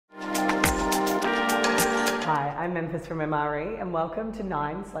I'm Memphis from MRE and welcome to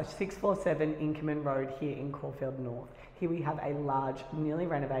 9/647 Inkerman Road here in Caulfield North. Here we have a large, newly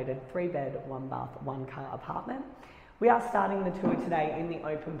renovated 3-bed, 1-bath, 1-car apartment. We are starting the tour today in the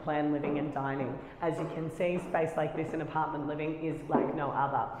open plan living and dining. As you can see, space like this in apartment living is like no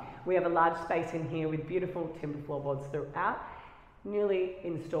other. We have a large space in here with beautiful timber floorboards throughout, newly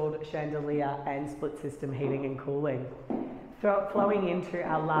installed chandelier and split system heating and cooling. Flowing into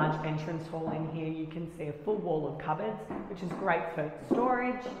our large entrance hall in here, you can see a full wall of cupboards, which is great for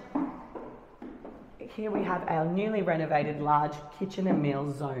storage. Here we have our newly renovated large kitchen and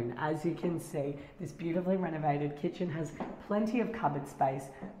meals zone. As you can see, this beautifully renovated kitchen has plenty of cupboard space,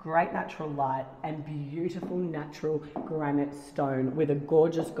 great natural light, and beautiful natural granite stone with a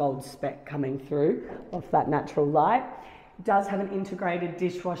gorgeous gold speck coming through off that natural light. It does have an integrated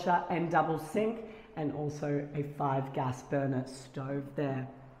dishwasher and double sink, and also a 5-gas burner stove there.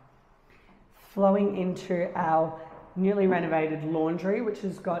 Flowing into our newly renovated laundry, which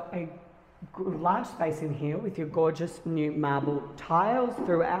has got a large space in here with your gorgeous new marble tiles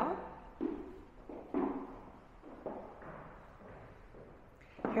throughout.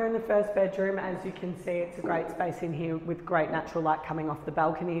 Here in the first bedroom, as you can see, it's a great space in here with great natural light coming off the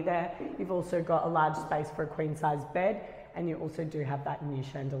balcony there. You've also got a large space for a queen-size bed, and you also do have that new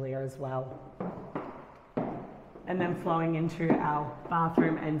chandelier as well. And then flowing into our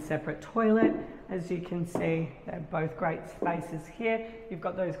bathroom and separate toilet. As you can see, they're both great spaces here. You've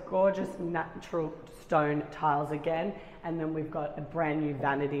got those gorgeous natural stone tiles again, and then we've got a brand new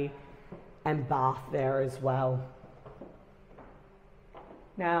vanity and bath there as well.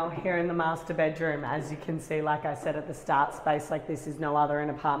 Now here in the master bedroom, as you can see, like I said at the start, space like this is no other in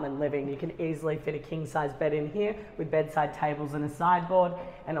apartment living. You can easily fit a king-size bed in here with bedside tables and a sideboard,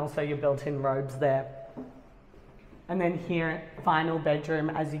 and also your built-in robes there. And then here, final bedroom,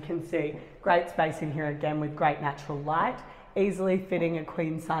 as you can see, great space in here again with great natural light, easily fitting a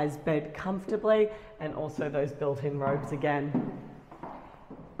queen-size bed comfortably, and also those built-in robes again.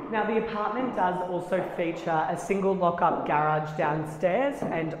 Now the apartment does also feature a single lock-up garage downstairs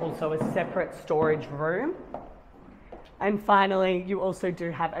and also a separate storage room. And finally, you also do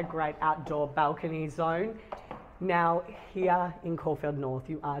have a great outdoor balcony zone. Now, here in Caulfield North,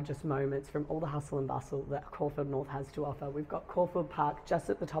 you are just moments from all the hustle and bustle that Caulfield North has to offer. We've got Caulfield Park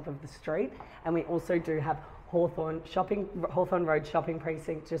just at the top of the street, and we also do have Hawthorne Road shopping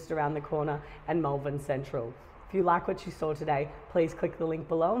precinct just around the corner, and Melbourne Central. If you like what you saw today, please click the link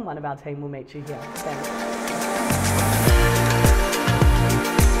below and one of our team will meet you here. Thanks.